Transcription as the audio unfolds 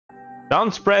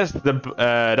Don't press the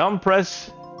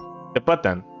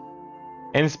button.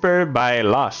 Inspired by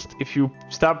Lost. If you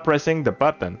stop pressing the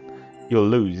button, you'll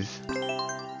lose.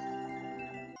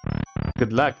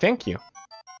 Good luck. Thank you.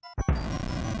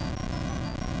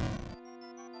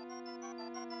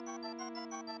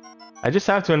 I just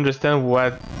have to understand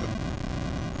what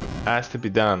has to be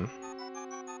done.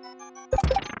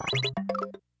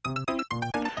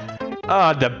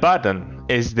 Oh, the button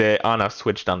is the on-off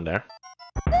switch down there.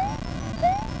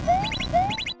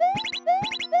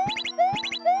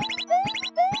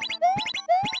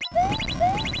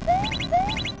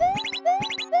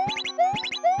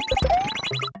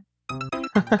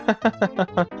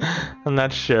 I'm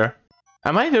not sure.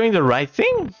 Am I doing the right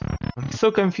thing? I'm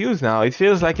so confused now. It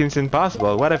feels like it's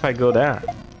impossible. What if I go there?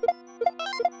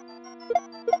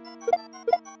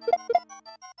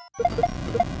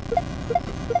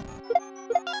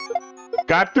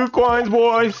 Got 2 coins,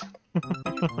 boys!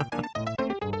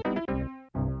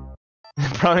 The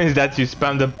problem is that you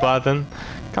spam the button.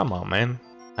 Come on, man.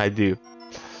 I do.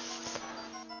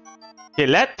 Okay,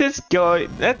 let this guy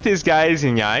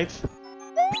ignite.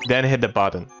 Then hit the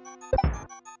button.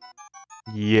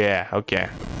 Yeah, okay.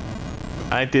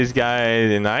 Let this guy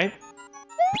ignite.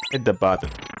 Hit the button.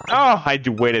 Oh, I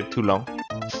waited too long.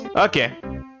 Okay.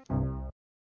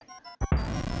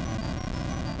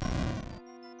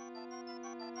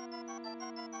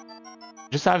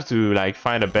 Just have to like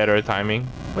find a better timing.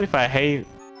 What if I hate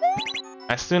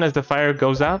as soon as the fire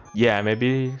goes out? Yeah,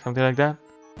 maybe something like that.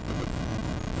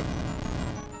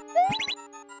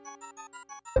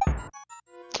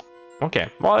 Okay,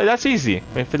 well that's easy.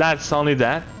 If that's only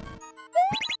that,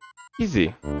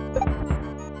 easy.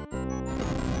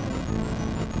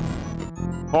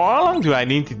 For how long do I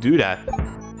need to do that?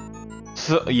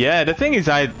 So yeah, the thing is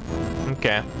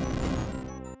okay.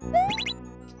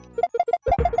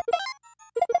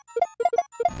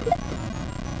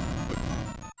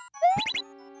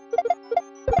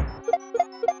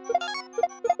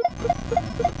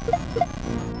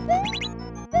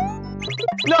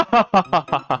 No!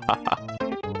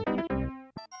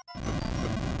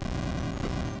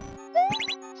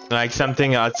 Like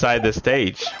something outside the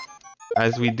stage,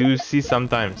 as we do see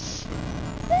sometimes.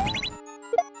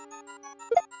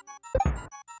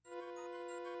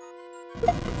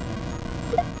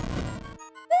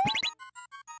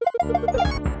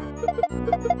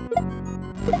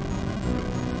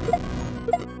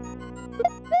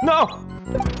 No!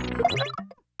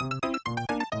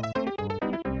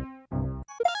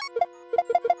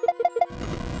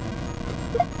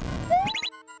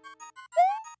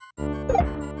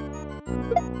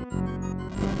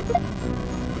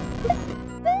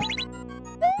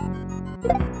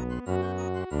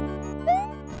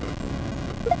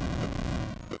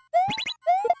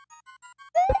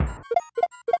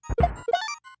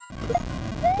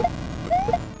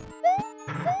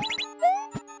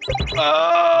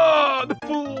 Oh, the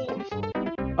fool!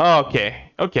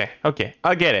 Okay, okay, okay.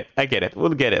 I get it. I get it. We'll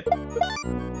get it.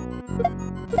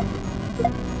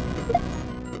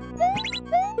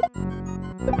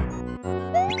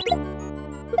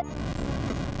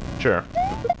 Sure.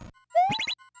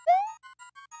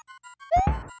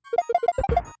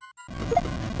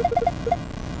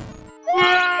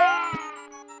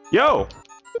 Yo!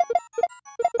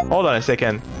 Hold on a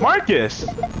second. Marcus!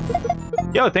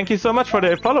 Yo, thank you so much for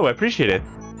the follow. I appreciate it.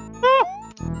 Ah.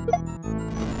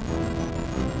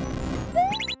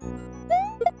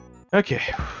 Okay.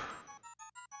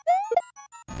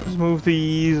 Just move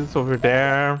these over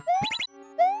there.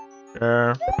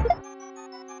 There.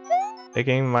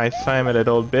 Taking my time a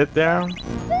little bit there.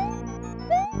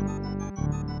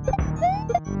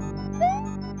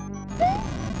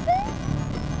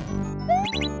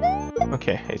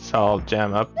 Okay, it's all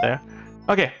jammed up there.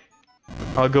 Okay.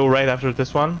 I'll go right after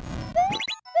this one.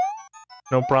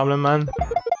 No problem, man.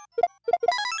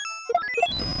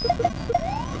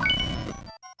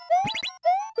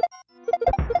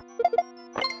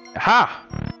 Aha!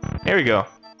 Here we go.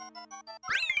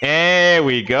 There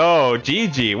we go.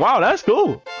 GG. Wow, that's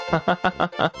cool.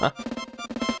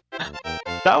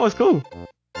 That was cool.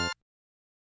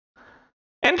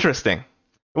 Interesting.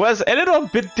 It was a little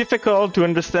bit difficult to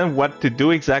understand what to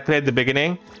do exactly at the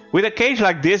beginning. With a cage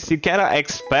like this, you cannot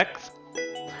expect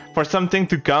for something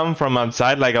to come from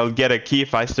outside, like I'll get a key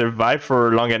if I survive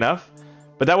for long enough.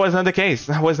 But that was not the case.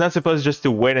 I was not supposed just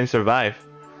to wait and survive.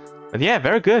 But yeah,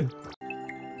 very good.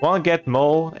 Won't get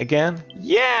mole again?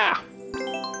 Yeah!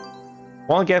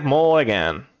 Won't get mole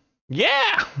again.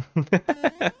 Yeah!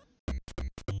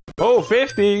 Oh,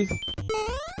 50!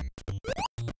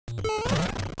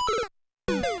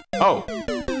 Oh,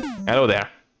 hello there.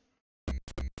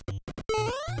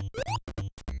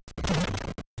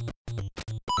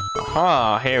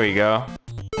 Oh, here we go.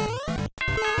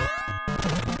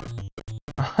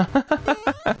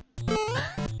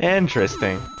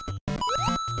 Interesting.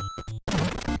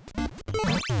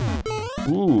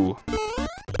 Ooh.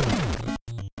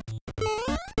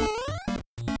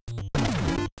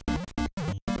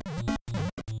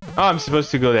 Oh, I'm supposed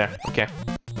to go there. Okay.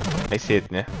 I see it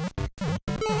now.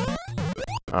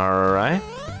 Alright.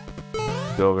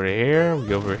 Go over here.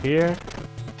 Go over here.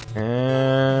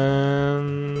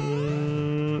 And...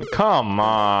 Come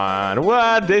on.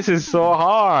 What? This is so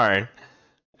hard.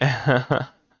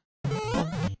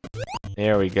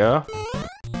 There we go.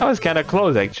 That was kind of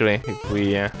close, actually. If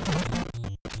we...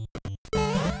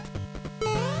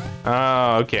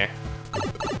 Oh, okay.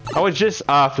 I was just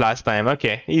off last time.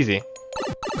 Okay, easy.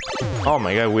 Oh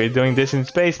my god, we're doing this in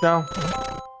space now.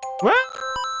 What?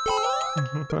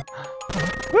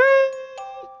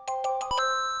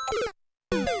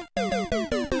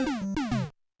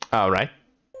 Alright.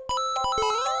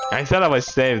 I thought I was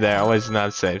safe there. I was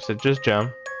not safe, so just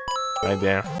jump. Right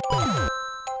there.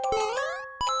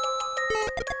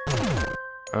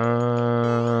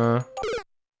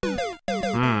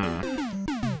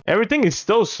 Everything is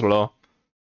so slow.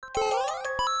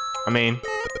 I mean,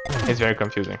 it's very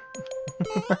confusing.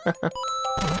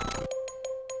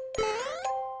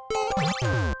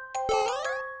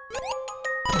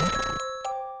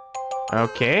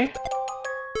 Okay.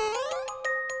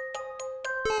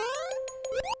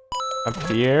 Up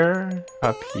here.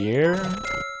 Up here.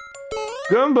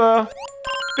 Goomba!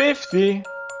 50!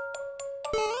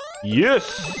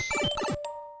 Yes!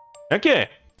 Okay.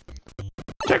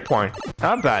 Checkpoint.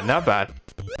 Not bad, not bad.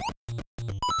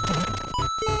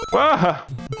 Whoa!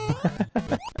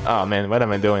 Oh man, what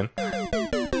am I doing?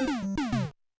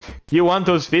 You want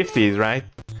those 50s, right?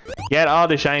 Get all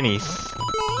the shinies.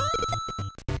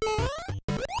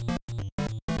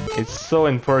 It's so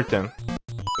important.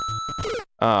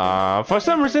 For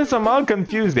some reason, I'm all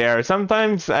confused there.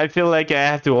 Sometimes I feel like I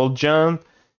have to hold jump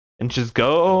and just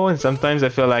go, and sometimes I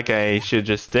feel like I should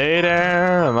just stay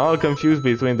there. I'm all confused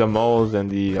between the moles and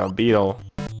the beetle.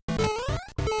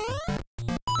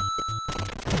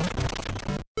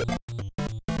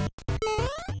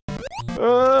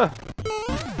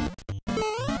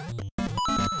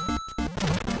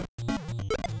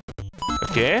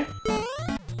 Okay.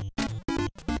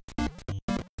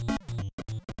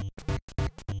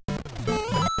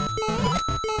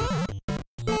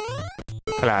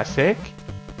 Classic.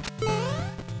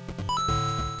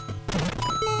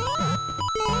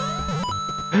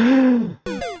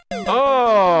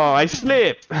 Oh, I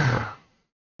slipped.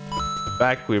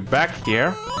 We're back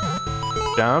here.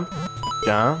 Jump,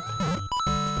 jump.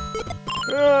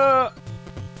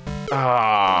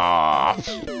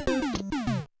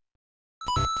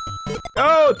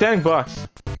 Oh, 10 bucks.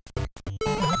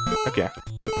 Okay.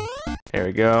 Here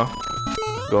we go.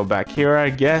 Go back here, I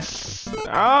guess.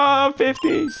 Oh,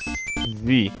 50s.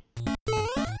 Z.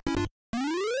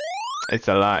 It's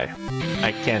a lie.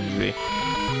 I can't Z.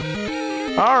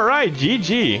 Alright,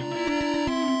 GG.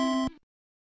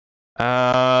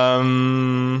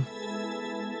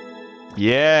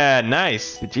 Yeah,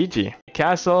 nice. GG.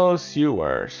 Castle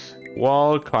sewers.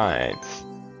 Wall clients.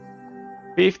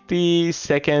 50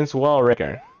 seconds wall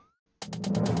record.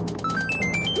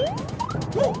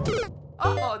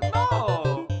 Oh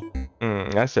no!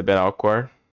 That's a bit awkward.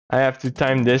 I have to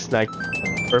time this like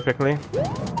perfectly.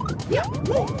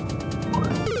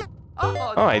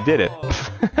 Oh, I did it.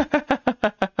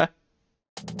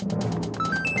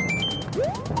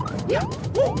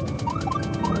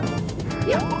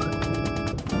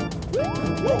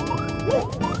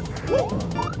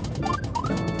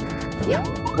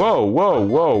 Whoa, whoa,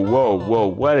 whoa, whoa, whoa,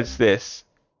 what is this?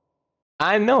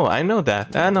 I know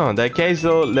that. The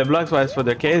Kaizo, the blocks was for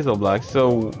the Kaizo blocks,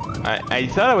 so I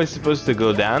thought I was supposed to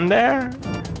go down there.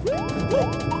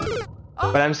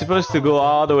 But I'm supposed to go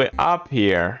all the way up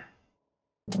here.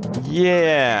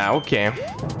 Yeah, okay.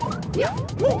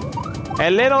 A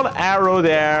little arrow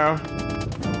there.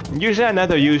 Usually I'm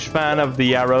not a huge fan of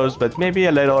the arrows, but maybe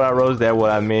a little arrows there would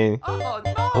have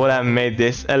made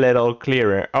this a little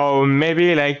clearer. Oh,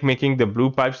 maybe like making the blue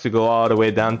pipes to go all the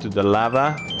way down to the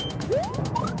lava.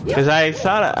 Because I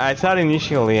thought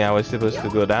initially I was supposed to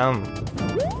go down.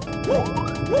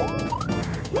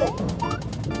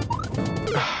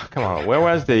 Come on, where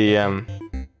was the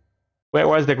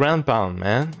ground pound,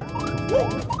 man?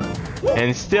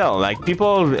 And still, like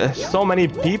so many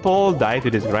people die to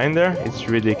this grinder. It's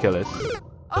ridiculous.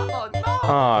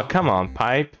 Oh, come on,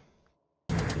 pipe.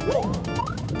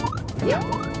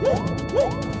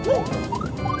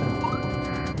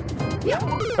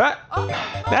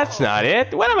 That's not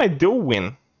it. What am I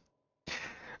doing?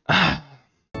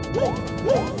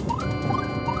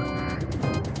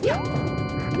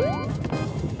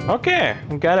 Okay,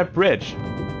 we got a bridge.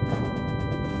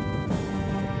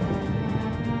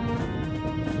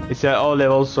 It's at all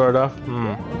levels, sort of.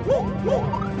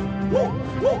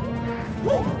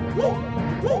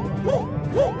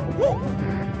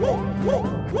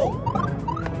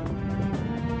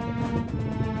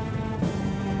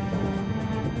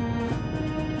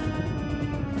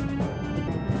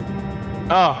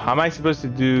 Oh, am I supposed to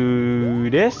do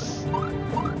this?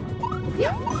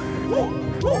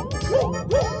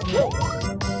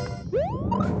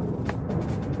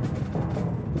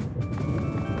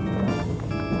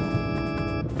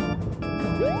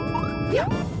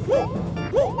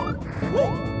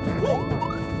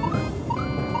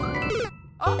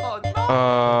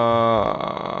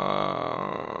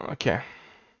 Okay.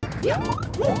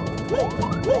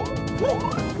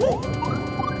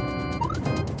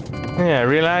 Yeah, I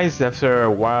realized after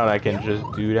a while I can just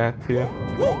do that too.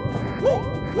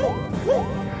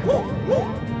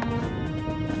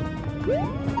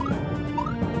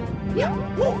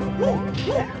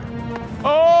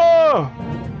 Oh!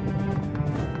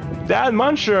 That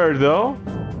muncher though.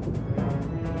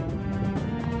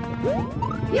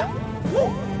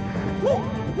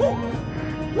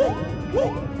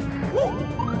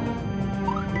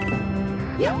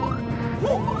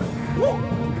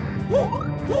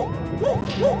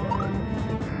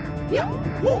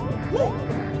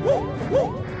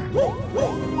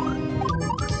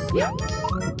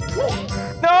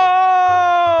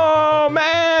 No,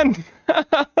 man!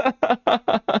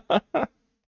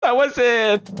 That was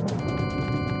it.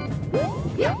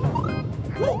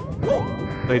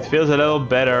 So it feels a little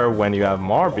better when you have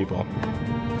more people.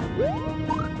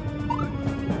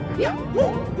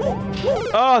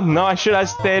 Oh no, I should have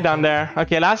stayed down there.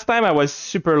 Okay, last time I was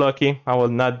super lucky. I will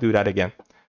not do that again.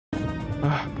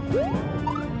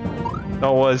 I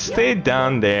will stay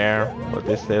down there for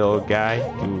this little guy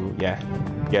to, yeah,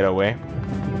 get away.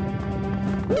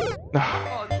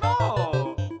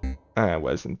 I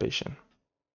wasn't patient.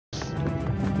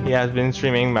 He has been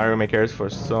streaming Mario Makers for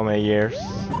so many years.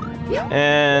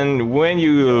 And when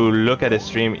you look at the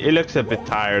stream, he looks a bit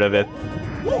tired of it.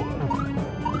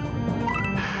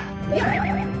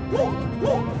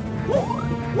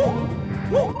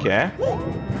 Okay.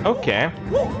 Okay.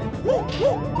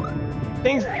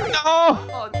 Things. No!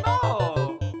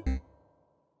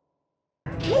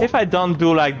 If I don't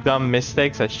do like dumb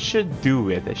mistakes, I should do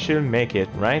it. I should make it,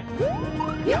 right?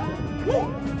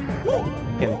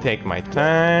 Can take my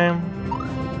time.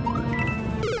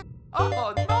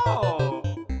 Oh no!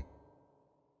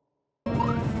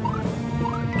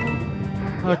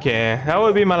 Okay, that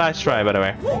will be my last try, by the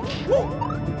way.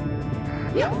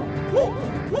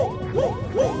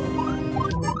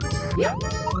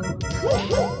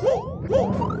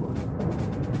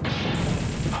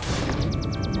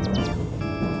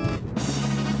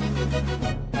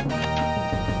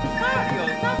 Mario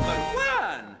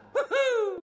 #1!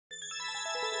 Woohoo!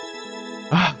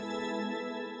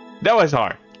 That was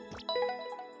hard.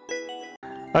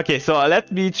 Okay, so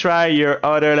let me try your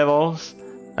other levels.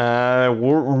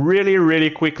 Really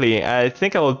quickly. I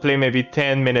think I will play maybe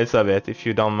 10 minutes of it, if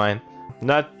you don't mind.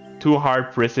 Not too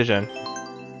hard precision.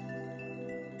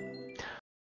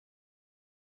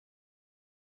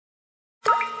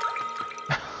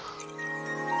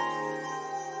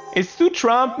 It's too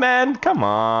Trump, man. Come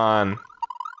on.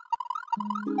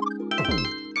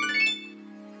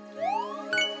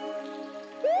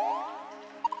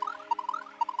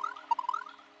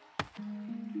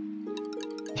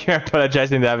 You're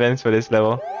apologizing to Evans for this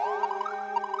level.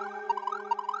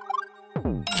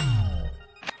 Oh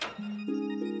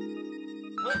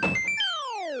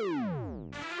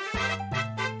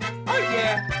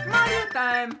yeah, Mario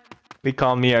time! They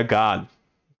call me a god.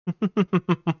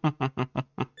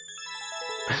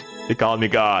 They call me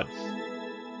god.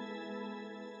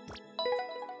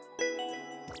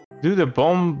 Do the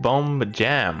bomb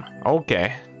jam.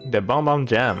 Okay, the bomb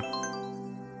jam.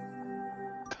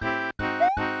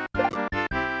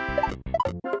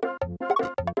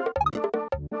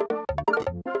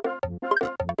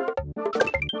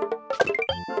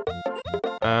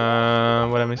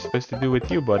 What am I supposed to do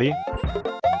with you, buddy?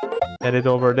 Head it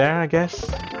over there, I guess.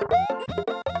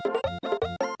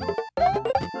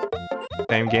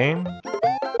 Same game.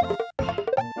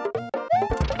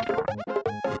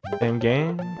 Same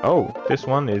game. Oh, this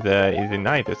one is a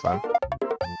knight. This one.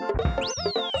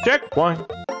 Checkpoint.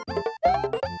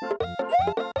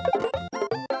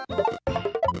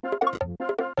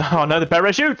 Oh, another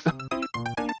parachute.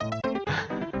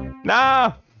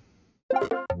 No.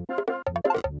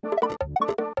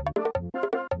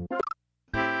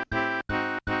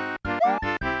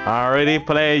 already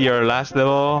played your last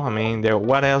level. I mean,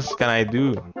 what else can I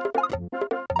do?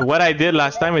 What I did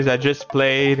last time is I just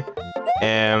played.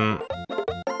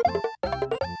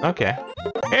 Okay.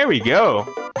 Here we go.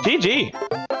 GG.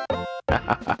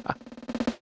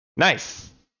 Nice.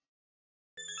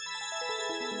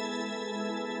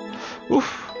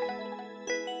 Oof.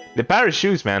 The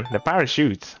parachutes, man. The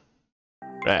parachutes.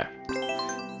 Yeah.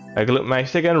 My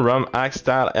second rum axe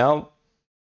style elf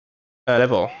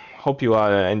level. Hope you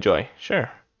all enjoy.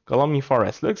 Sure. Columbia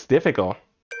Forest looks difficult.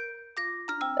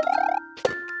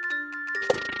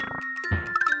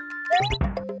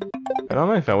 I don't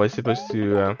know if I was supposed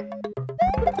to.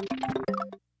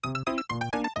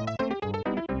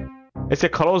 It's a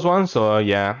close one, so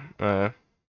yeah.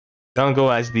 Don't go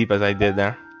as deep as I did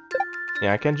there.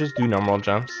 Yeah, I can just do normal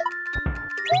jumps.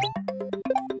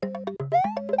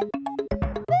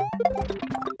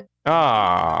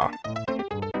 Ah.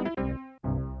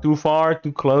 Too far,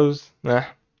 too close. Nah.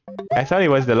 I thought it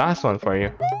was the last one for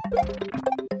you.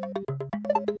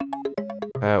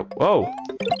 Whoa.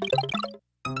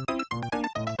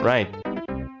 Right.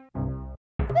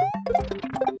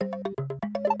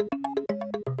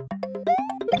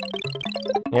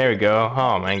 There we go.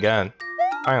 Oh my god.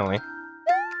 Finally.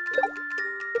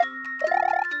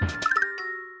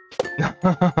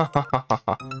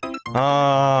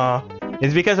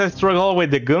 It's because I struggle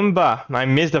with the Goomba. I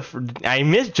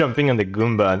missed jumping on the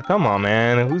Goomba. Come on,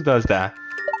 man. Who does that?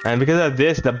 And because of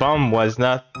this, the bomb was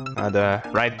not at the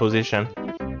right position.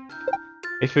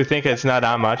 If you think it's not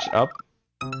that much up.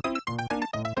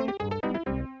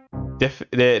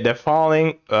 The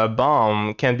falling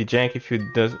bomb can be jank if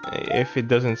it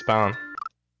doesn't spawn.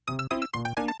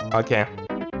 Okay.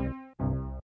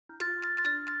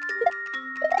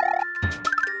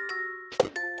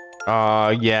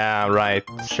 Yeah, right,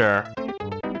 sure.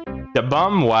 The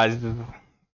bomb was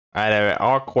at an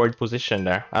awkward position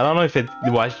there. I don't know if it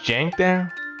was jank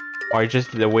there, or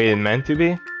just the way it meant to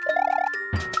be.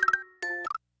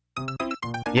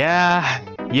 Yeah,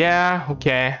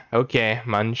 okay,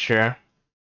 man, sure.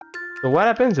 So what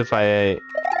happens if I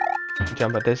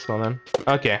jump at this moment?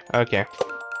 Okay.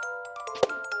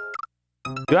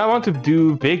 Do I want to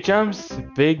do big jumps?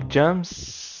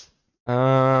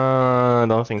 I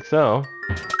don't think so.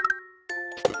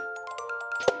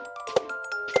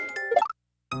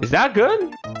 Is that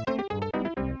good?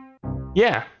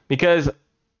 Yeah, because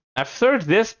after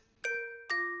this,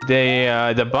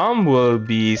 the bomb will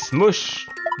be smushed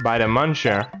by the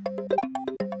muncher,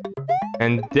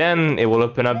 and then it will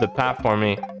open up the path for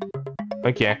me.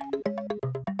 Okay.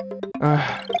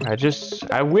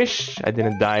 I wish I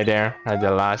didn't die there at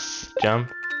the last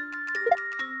jump.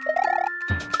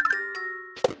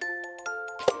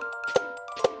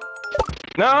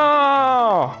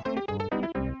 No!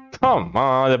 Come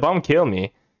on, the bomb killed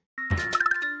me.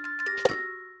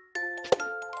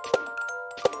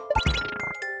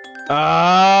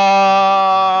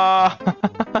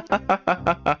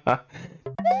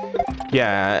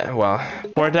 Yeah, well,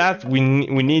 for that we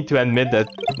need to admit that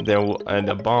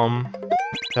the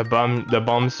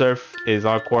bomb surf is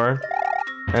awkward,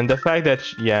 and the fact that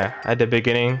at the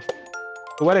beginning.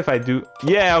 What if I do?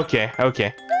 Yeah, okay.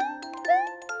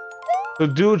 So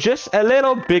do just a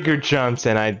little bigger jumps,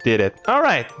 and I did it. All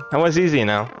right, that was easy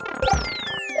now.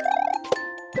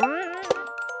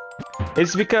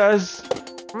 It's because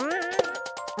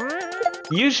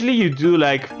usually you do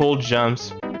like full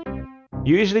jumps.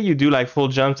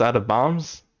 Out of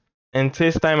bombs, and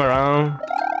this time around,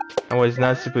 I was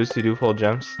not supposed to do full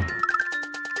jumps.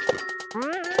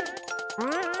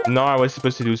 No, I was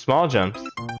supposed to do small jumps.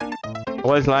 It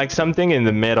was like something in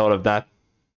the middle of that.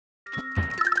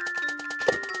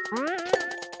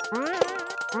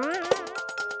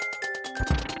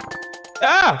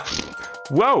 Ah!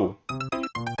 Whoa!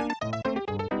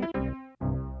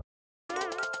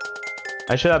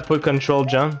 I should have put control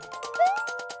jump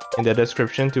in the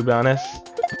description, to be honest.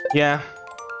 Yeah.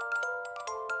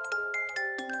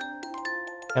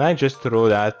 Can I just throw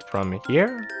that from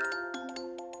here?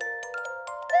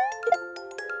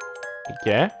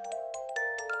 Okay.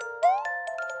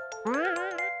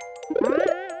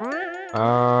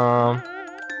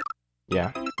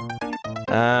 Yeah.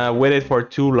 Waited for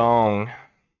too long.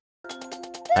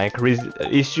 Like,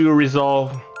 issue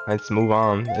resolved. Let's move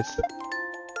on. It's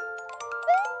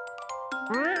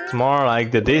more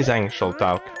like the design shall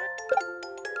talk.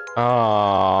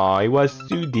 Oh, it was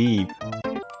too deep.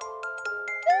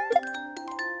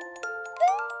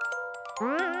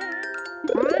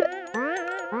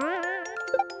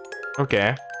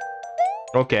 Okay.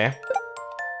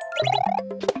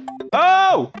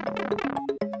 Oh!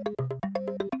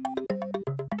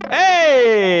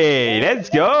 Hey! Let's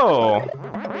go!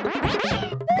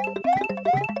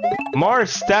 More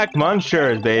stack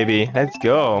munchers, baby. Let's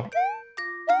go.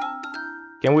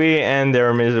 Can we end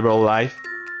their miserable life?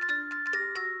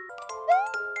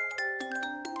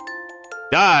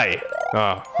 Die!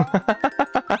 Oh.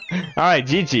 Alright,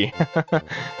 GG.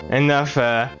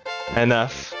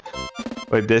 Enough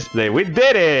with this play. We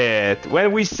did it!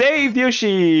 When we saved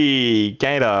Yoshi!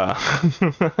 Kinda.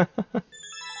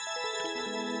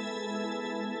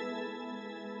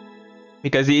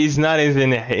 Because he's not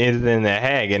in the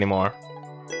egg anymore.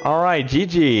 Alright,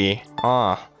 GG.